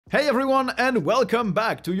Hey everyone, and welcome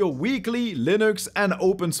back to your weekly Linux and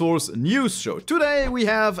open source news show. Today we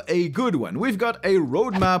have a good one. We've got a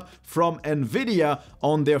roadmap from Nvidia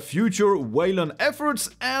on their future Wayland efforts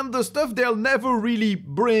and the stuff they'll never really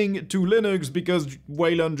bring to Linux because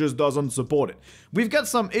Wayland just doesn't support it. We've got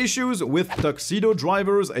some issues with Tuxedo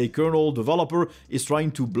Drivers. A kernel developer is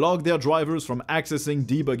trying to block their drivers from accessing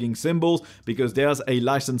debugging symbols because there's a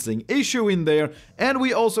licensing issue in there. And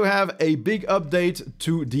we also have a big update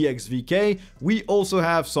to DXVK. We also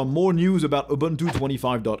have some more news about Ubuntu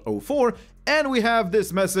 25.04, and we have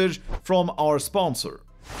this message from our sponsor.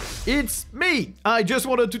 It's me! I just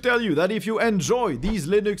wanted to tell you that if you enjoy these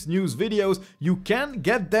Linux news videos, you can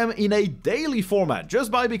get them in a daily format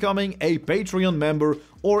just by becoming a Patreon member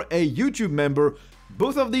or a YouTube member.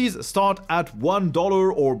 Both of these start at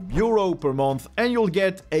 $1 or euro per month, and you'll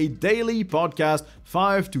get a daily podcast,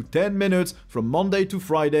 5 to 10 minutes from Monday to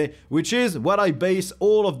Friday, which is what I base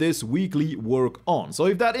all of this weekly work on. So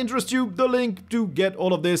if that interests you, the link to get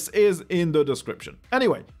all of this is in the description.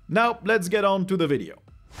 Anyway, now let's get on to the video.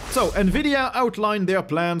 So, Nvidia outlined their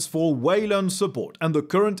plans for Wayland support and the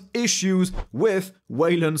current issues with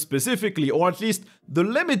Wayland specifically, or at least the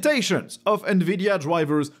limitations of Nvidia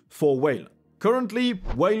drivers for Wayland. Currently,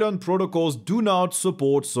 Wayland protocols do not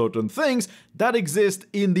support certain things that exist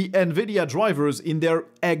in the Nvidia drivers in their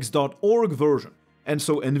x.org version, and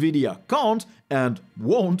so Nvidia can't and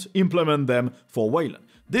won't implement them for Wayland.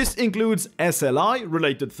 This includes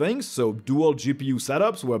SLI-related things, so dual GPU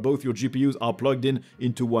setups where both your GPUs are plugged in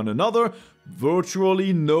into one another.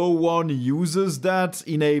 Virtually no one uses that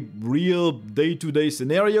in a real day-to-day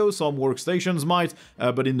scenario. Some workstations might,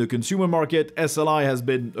 but in the consumer market, SLI has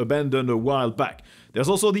been abandoned a while back. There's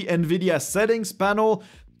also the Nvidia settings panel.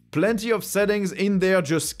 Plenty of settings in there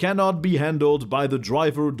just cannot be handled by the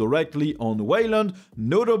driver directly on Wayland,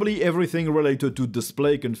 notably everything related to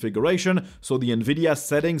display configuration, so the Nvidia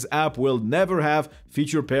settings app will never have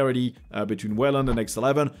feature parity between Wayland and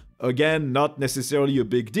X11. Again, not necessarily a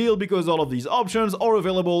big deal because all of these options are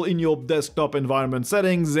available in your desktop environment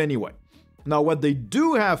settings anyway. Now, what they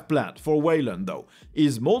do have planned for Wayland, though,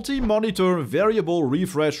 is multi-monitor variable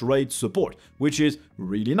refresh rate support, which is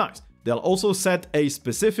really nice. They'll also set a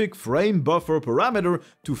specific frame buffer parameter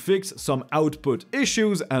to fix some output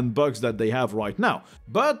issues and bugs that they have right now.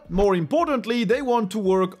 But more importantly, they want to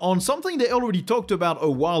work on something they already talked about a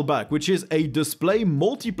while back, which is a display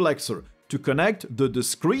multiplexer to connect the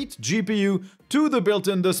discrete GPU to the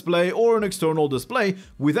built-in display or an external display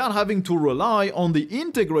without having to rely on the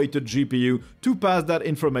integrated GPU to pass that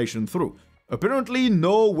information through. Apparently,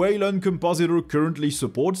 no Wayland compositor currently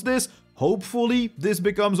supports this. Hopefully, this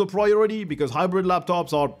becomes a priority because hybrid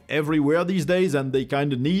laptops are everywhere these days and they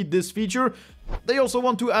kind of need this feature. They also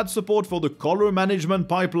want to add support for the color management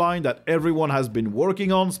pipeline that everyone has been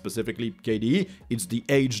working on, specifically KDE. It's the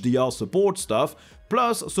HDR support stuff,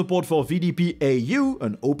 plus support for VDP-AU,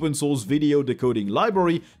 an open source video decoding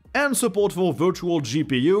library, and support for virtual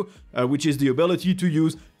GPU, which is the ability to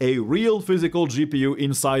use a real physical GPU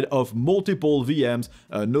inside of multiple VMs,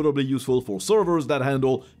 notably useful for servers that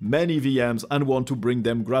handle many VMs and want to bring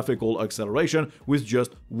them graphical acceleration with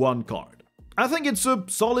just one card. I think it's a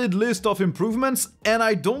solid list of improvements, and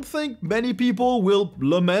I don't think many people will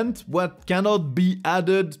lament what cannot be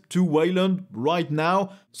added to Wayland right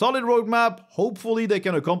now. Solid roadmap, hopefully they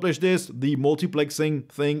can accomplish this. The multiplexing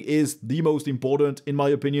thing is the most important, in my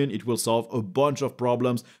opinion. It will solve a bunch of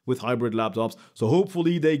problems with hybrid laptops, so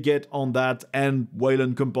hopefully they get on that and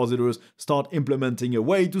Wayland compositors start implementing a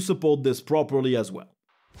way to support this properly as well.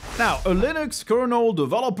 Now, a Linux kernel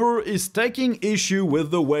developer is taking issue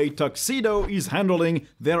with the way Tuxedo is handling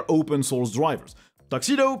their open source drivers.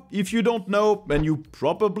 Tuxedo, if you don't know, and you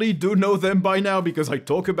probably do know them by now because I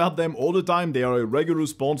talk about them all the time, they are a regular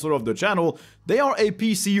sponsor of the channel, they are a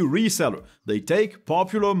PC reseller. They take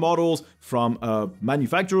popular models from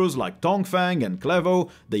manufacturers like Tongfang and Clevo,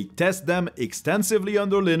 they test them extensively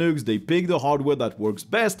under Linux, they pick the hardware that works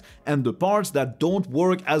best, and the parts that don't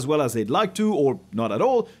work as well as they'd like to, or not at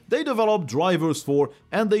all, they develop drivers for,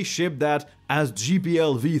 and they ship that as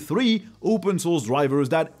GPL v3 open source drivers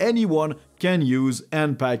that anyone can use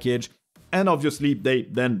and package. And obviously they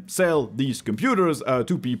then sell these computers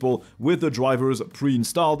to people with the drivers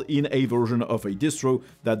pre-installed in a version of a distro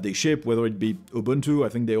that they ship, whether it be Ubuntu, I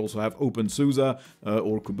think they also have OpenSUSE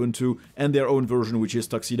or Kubuntu, and their own version which is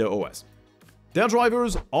Tuxedo OS. Their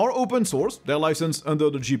drivers are open source, they're licensed under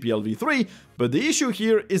the GPL v3, but the issue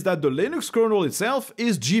here is that the Linux kernel itself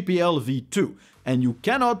is GPL v2, and you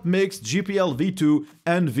cannot mix GPL v2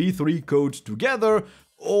 and v3 code together,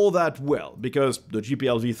 all that well, because the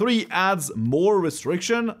GPL-v3 adds more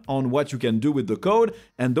restriction on what you can do with the code,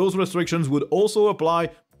 and those restrictions would also apply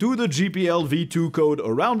to the GPL-v2 code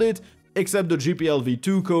around it, except the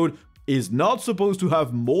GPL-v2 code is not supposed to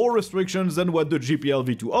have more restrictions than what the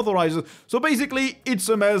GPL-v2 authorizes. So basically, it's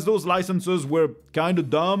a mess. Those licenses were kind of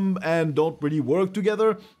dumb and don't really work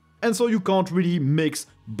together, and so you can't really mix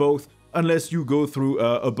both unless you go through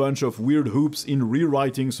a bunch of weird hoops in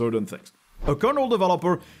rewriting certain things. A kernel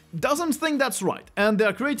developer doesn't think that's right, and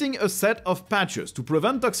they're creating a set of patches to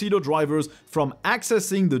prevent Tuxedo drivers from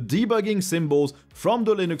accessing the debugging symbols from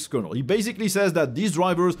the Linux kernel. He basically says that these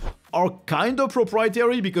drivers are kind of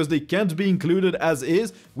proprietary because they can't be included as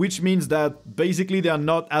is, which means that basically they are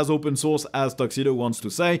not as open source as Tuxedo wants to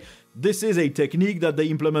say. This is a technique that they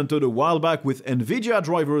implemented a while back with Nvidia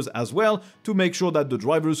drivers as well, to make sure that the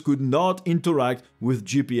drivers could not interact with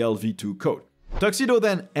GPL-v2 code. Tuxedo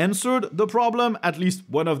then answered the problem, at least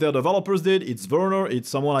one of their developers did. It's Werner, it's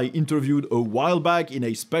someone I interviewed a while back in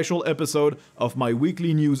a special episode of my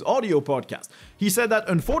weekly news audio podcast. He said that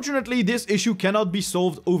unfortunately this issue cannot be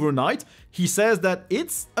solved overnight. He says that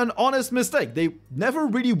it's an honest mistake. They never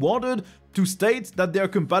really wanted to state that they're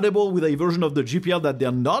compatible with a version of the GPL that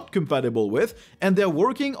they're not compatible with, and they're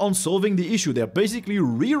working on solving the issue. They're basically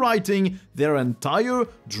rewriting their entire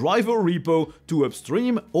driver repo to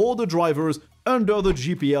upstream all the drivers under the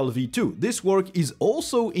GPL-v2. This work is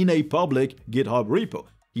also in a public GitHub repo.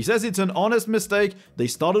 He says it's an honest mistake. They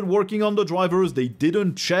started working on the drivers, they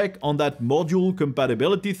didn't check on that module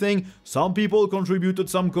compatibility thing. Some people contributed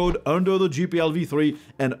some code under the GPL-v3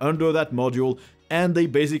 and under that module, and they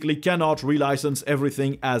basically cannot relicense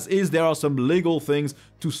everything as is. There are some legal things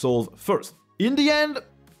to solve first. In the end,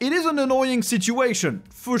 it is an annoying situation,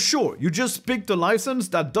 for sure. You just picked a license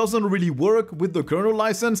that doesn't really work with the kernel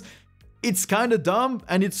license. It's kinda dumb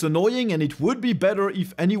and it's annoying, and it would be better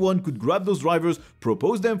if anyone could grab those drivers,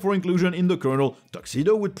 propose them for inclusion in the kernel.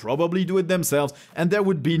 Tuxedo would probably do it themselves, and there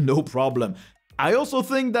would be no problem. I also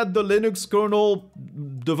think that the Linux kernel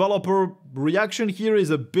developer reaction here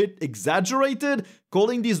is a bit exaggerated,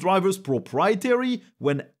 calling these drivers proprietary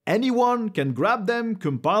when anyone can grab them,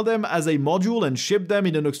 compile them as a module and ship them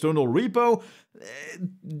in an external repo.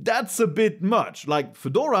 That's a bit much. Like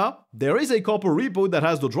Fedora, there is a copy repo that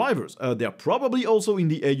has the drivers. They're probably also in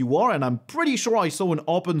the AUR, and I'm pretty sure I saw an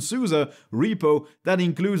OpenSUSE repo that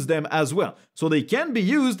includes them as well. So they can be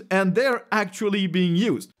used, and they're actually being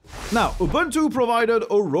used. Now, Ubuntu provided a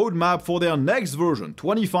roadmap for their next version,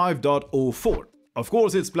 25.04. Of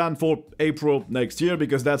course, it's planned for April next year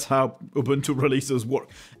because that's how Ubuntu releases work.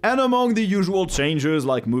 And among the usual changes,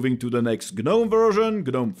 like moving to the next GNOME version,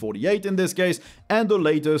 GNOME 48 in this case, and the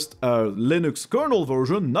latest Linux kernel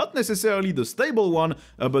version, not necessarily the stable one,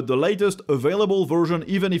 but the latest available version,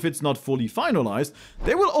 even if it's not fully finalized,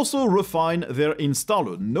 they will also refine their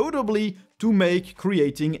installer, notably to make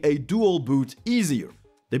creating a dual boot easier.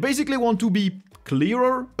 They basically want to be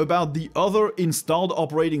clearer about the other installed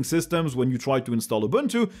operating systems when you try to install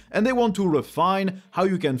Ubuntu, and they want to refine how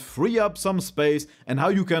you can free up some space and how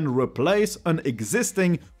you can replace an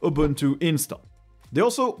existing Ubuntu install. They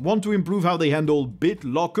also want to improve how they handle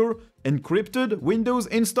BitLocker encrypted Windows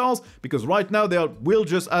installs, because right now they will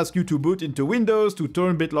just ask you to boot into Windows, to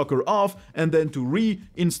turn BitLocker off, and then to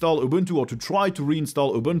reinstall Ubuntu, or to try to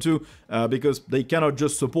reinstall Ubuntu, because they cannot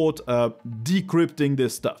just support decrypting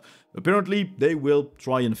this stuff. Apparently, they will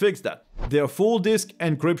try and fix that. Their full disk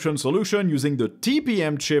encryption solution using the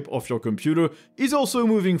TPM chip of your computer is also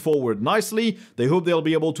moving forward nicely. They hope they'll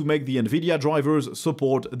be able to make the Nvidia drivers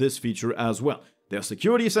support this feature as well. Their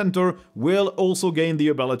security center will also gain the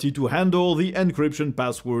ability to handle the encryption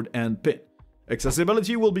password and PIN.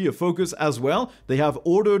 Accessibility will be a focus as well. They have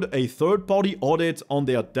ordered a third-party audit on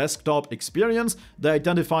their desktop experience. They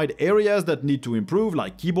identified areas that need to improve,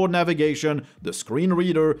 like keyboard navigation, the screen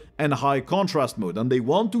reader, and high contrast mode. And they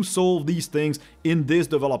want to solve these things in this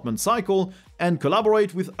development cycle and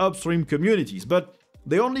collaborate with upstream communities. But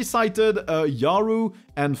they only cited Yaru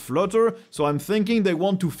and Flutter, so I'm thinking they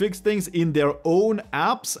want to fix things in their own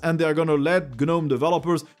apps, and they're gonna let GNOME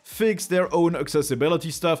developers fix their own accessibility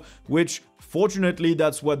stuff, which fortunately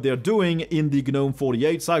that's what they're doing in the GNOME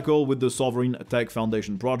 48 cycle with the Sovereign Tech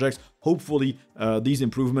Foundation projects. Hopefully these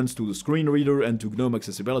improvements to the screen reader and to GNOME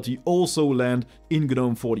accessibility also land in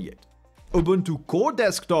GNOME 48. Ubuntu Core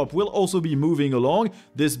Desktop will also be moving along,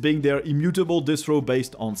 this being their immutable distro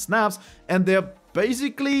based on snaps, and they're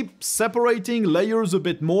basically separating layers a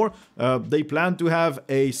bit more. They plan to have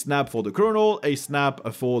a snap for the kernel, a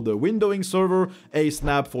snap for the windowing server, a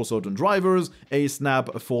snap for certain drivers, a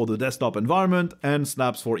snap for the desktop environment, and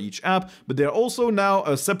snaps for each app. But they're also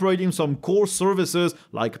now separating some core services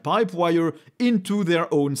like Pipewire into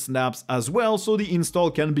their own snaps as well, so the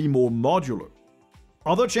install can be more modular.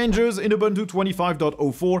 Other changes in Ubuntu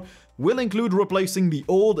 25.04 will include replacing the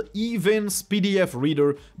old eVince PDF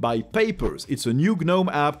reader by Papers. It's a new GNOME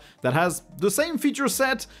app that has the same feature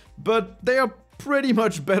set, but they are pretty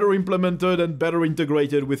much better implemented and better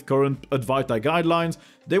integrated with current Advaita guidelines.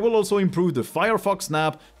 They will also improve the Firefox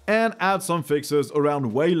snap and add some fixes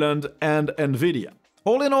around Wayland and Nvidia.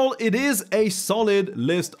 All in all, it is a solid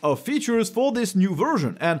list of features for this new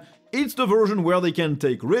version, and it's the version where they can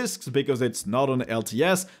take risks because it's not an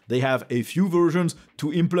LTS. They have a few versions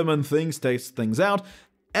to implement things, test things out,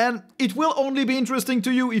 and it will only be interesting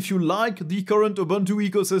to you if you like the current Ubuntu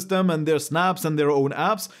ecosystem and their snaps and their own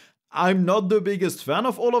apps. I'm not the biggest fan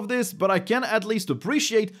of all of this, but I can at least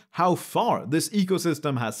appreciate how far this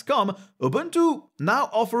ecosystem has come. Ubuntu now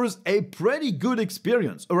offers a pretty good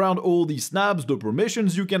experience around all these snaps, the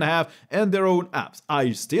permissions you can have, and their own apps.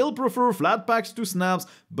 I still prefer Flatpaks to snaps,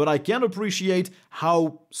 but I can appreciate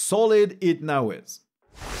how solid it now is.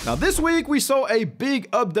 Now this week we saw a big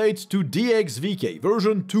update to DXVK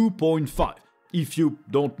version 2.5. If you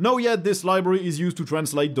don't know yet, this library is used to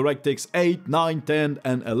translate DirectX 8, 9, 10,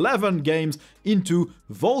 and 11 games into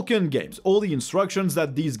Vulkan games. All the instructions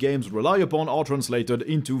that these games rely upon are translated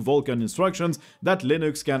into Vulkan instructions that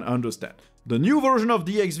Linux can understand. The new version of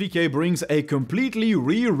DXVK brings a completely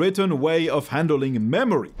rewritten way of handling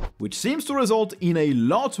memory, which seems to result in a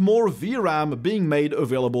lot more VRAM being made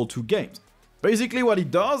available to games. Basically what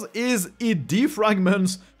it does is it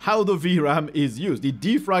defragments how the VRAM is used. It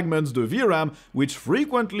defragments the VRAM, which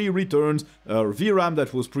frequently returns VRAM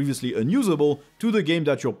that was previously unusable to the game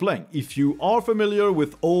that you're playing. If you are familiar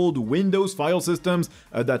with old Windows file systems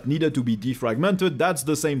that needed to be defragmented, that's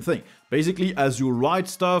the same thing. Basically, as you write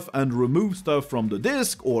stuff and remove stuff from the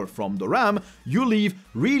disk or from the RAM, you leave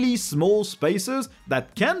really small spaces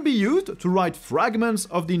that can be used to write fragments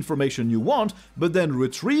of the information you want, but then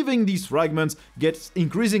retrieving these fragments gets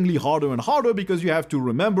increasingly harder and harder because you have to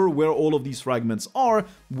remember where all of these fragments are,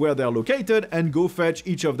 where they're located, and go fetch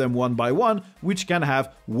each of them one by one, which can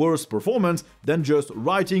have worse performance than just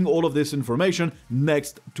writing all of this information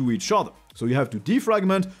next to each other. So you have to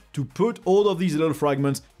defragment to put all of these little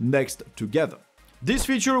fragments next together. This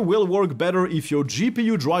feature will work better if your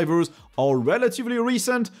GPU drivers are relatively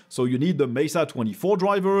recent, so you need the Mesa 24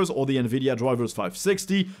 drivers or the Nvidia drivers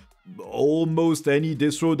 560. Almost any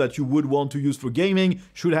distro that you would want to use for gaming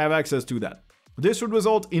should have access to that. This should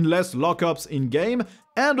result in less lockups in-game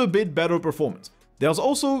and a bit better performance. There's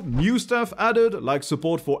also new stuff added, like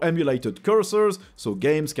support for emulated cursors, so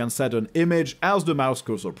games can set an image as the mouse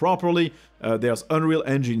cursor properly. There's Unreal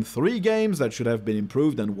Engine 3 games that should have been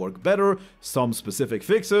improved and work better, some specific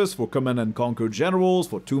fixes for Command & Conquer Generals,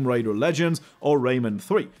 for Tomb Raider Legends, or Rayman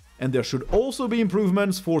 3. And there should also be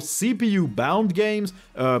improvements for CPU-bound games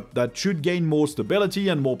that should gain more stability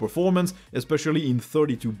and more performance, especially in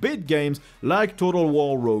 32-bit games like Total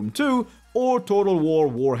War Rome 2 or Total War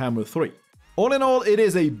Warhammer 3. All in all, it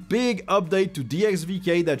is a big update to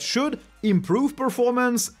DXVK that should improve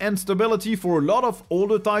performance and stability for a lot of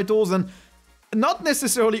older titles, and not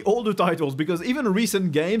necessarily older titles, because even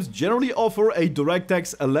recent games generally offer a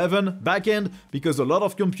DirectX 11 backend, because a lot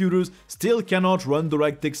of computers still cannot run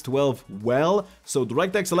DirectX 12 well, so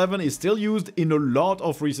DirectX 11 is still used in a lot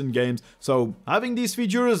of recent games, so having these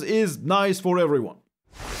features is nice for everyone.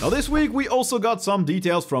 Now this week we also got some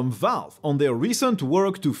details from Valve on their recent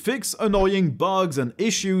work to fix annoying bugs and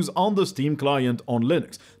issues on the Steam client on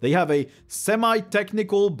Linux. They have a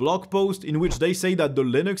semi-technical blog post in which they say that the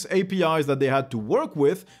Linux APIs that they had to work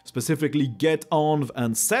with, specifically getenv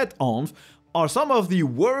and setenv, are some of the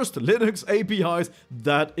worst Linux APIs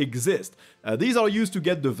that exist. These are used to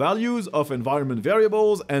get the values of environment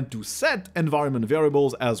variables and to set environment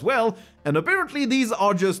variables as well, and apparently these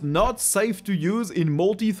are just not safe to use in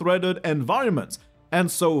multi-threaded environments.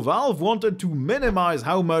 And so Valve wanted to minimize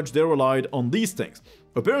how much they relied on these things.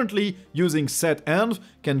 Apparently, using setenv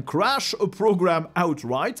can crash a program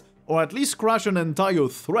outright, or at least crash an entire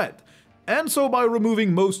thread. And so by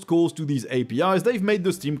removing most calls to these APIs, they've made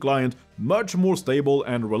the Steam client much more stable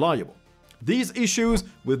and reliable. These issues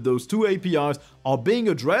with those two APIs are being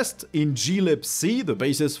addressed in glibc, the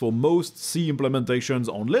basis for most C implementations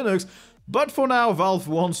on Linux, but for now Valve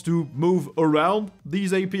wants to move around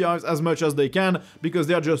these APIs as much as they can because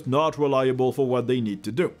they're just not reliable for what they need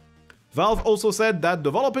to do. Valve also said that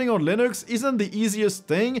developing on Linux isn't the easiest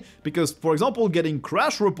thing because, for example, getting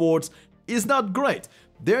crash reports is not great.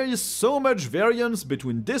 There is so much variance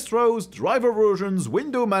between distros, driver versions,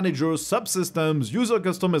 window managers, subsystems, user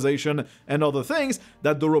customization, and other things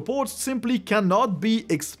that the reports simply cannot be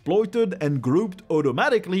exploited and grouped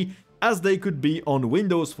automatically as they could be on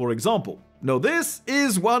Windows, for example. Now, this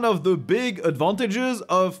is one of the big advantages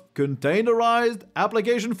of containerized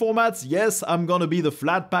application formats. Yes, I'm gonna be the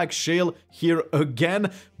Flatpak shell here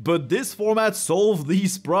again, but this format solves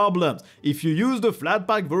these problems. If you use the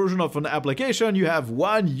Flatpak version of an application, you have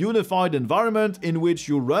one unified environment in which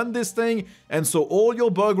you run this thing, and so all your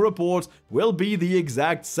bug reports will be the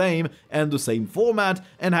exact same and the same format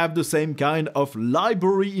and have the same kind of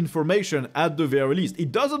library information at the very least.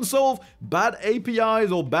 It doesn't solve bad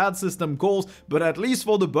APIs or bad system calls, but at least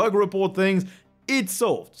for the bug report things, it's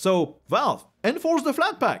solved. So Valve, enforce the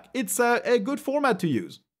Flatpak. It's a good format to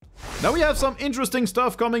use. Now we have some interesting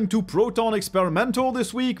stuff coming to Proton Experimental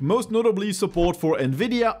this week, most notably support for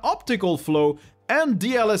Nvidia optical flow and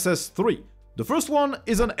DLSS 3. The first one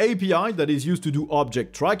is an API that is used to do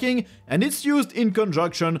object tracking, and it's used in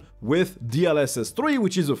conjunction with DLSS 3,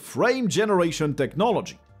 which is a frame generation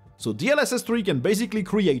technology. So DLSS 3 can basically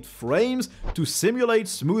create frames to simulate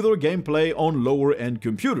smoother gameplay on lower-end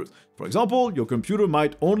computers. For example, your computer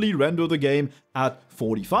might only render the game at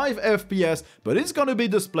 45 FPS, but it's gonna be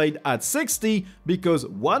displayed at 60 because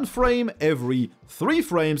one frame every 3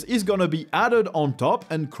 frames is gonna be added on top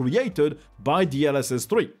and created by DLSS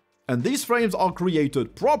 3. And these frames are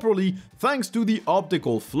created properly thanks to the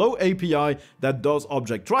optical flow API that does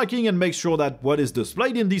object tracking and makes sure that what is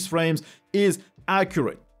displayed in these frames is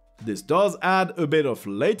accurate. This does add a bit of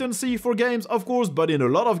latency for games, of course, but in a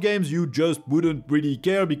lot of games you just wouldn't really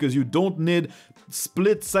care because you don't need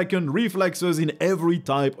split-second reflexes in every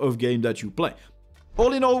type of game that you play.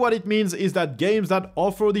 All in all, what it means is that games that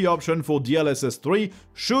offer the option for DLSS 3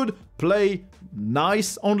 should play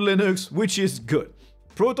nice on Linux, which is good.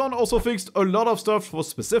 Proton also fixed a lot of stuff for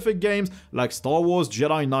specific games like Star Wars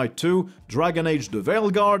Jedi Knight 2, Dragon Age The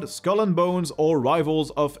Veilguard, Skull and Bones, or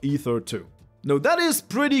Rivals of Ether 2. Now that is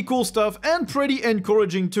pretty cool stuff and pretty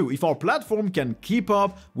encouraging too. If our platform can keep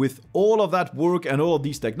up with all of that work and all of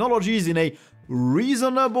these technologies in a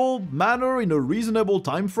reasonable manner, in a reasonable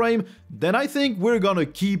time frame, then I think we're gonna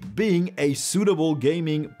keep being a suitable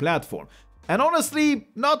gaming platform. And honestly,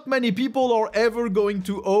 not many people are ever going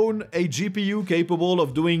to own a GPU capable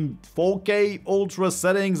of doing 4K ultra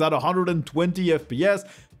settings at 120 FPS,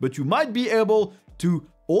 but you might be able to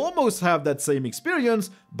almost have that same experience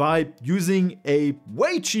by using a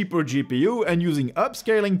way cheaper GPU and using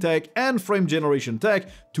upscaling tech and frame generation tech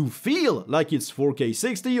to feel like it's 4K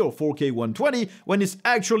 60 or 4K 120 when it's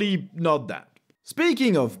actually not that.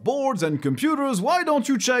 Speaking of boards and computers, why don't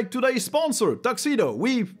you check today's sponsor, Tuxedo?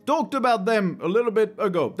 We talked about them a little bit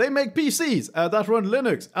ago. They make PCs that run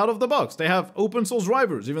Linux out of the box. They have open source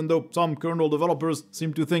drivers, even though some kernel developers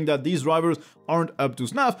seem to think that these drivers aren't up to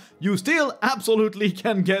snuff. You still absolutely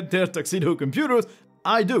can get their Tuxedo computers.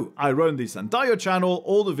 I do. I run this entire channel,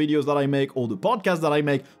 all the videos that I make, all the podcasts that I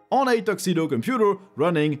make on a Tuxedo computer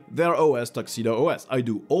running their OS, Tuxedo OS. I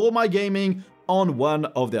do all my gaming on one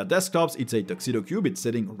of their desktops. It's a Tuxedo Cube. It's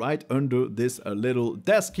sitting right under this little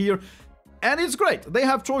desk here. And it's great. They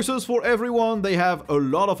have choices for everyone. They have a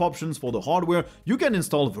lot of options for the hardware. You can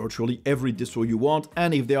install virtually every distro you want.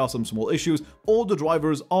 And if there are some small issues, all the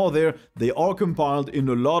drivers are there. They are compiled in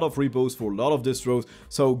a lot of repos for a lot of distros.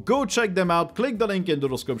 So go check them out. Click the link in the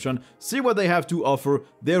description. See what they have to offer.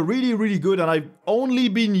 They're really, really good. And I've only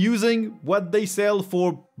been using what they sell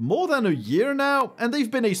for more than a year now. And they've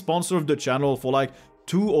been a sponsor of the channel for like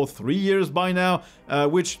 2 or 3 years by now,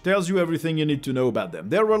 which tells you everything you need to know about them.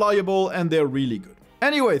 They're reliable and they're really good.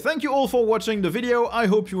 Anyway, thank you all for watching the video. I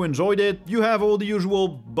hope you enjoyed it. You have all the usual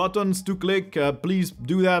buttons to click. Please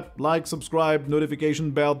do that. Like, subscribe,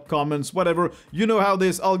 notification bell, comments, whatever. You know how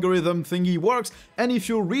this algorithm thingy works. And if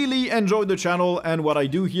you really enjoyed the channel and what I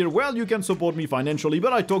do here, well, you can support me financially,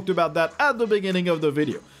 but I talked about that at the beginning of the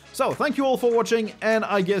video. So thank you all for watching, and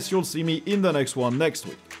I guess you'll see me in the next one next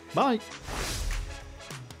week. Bye!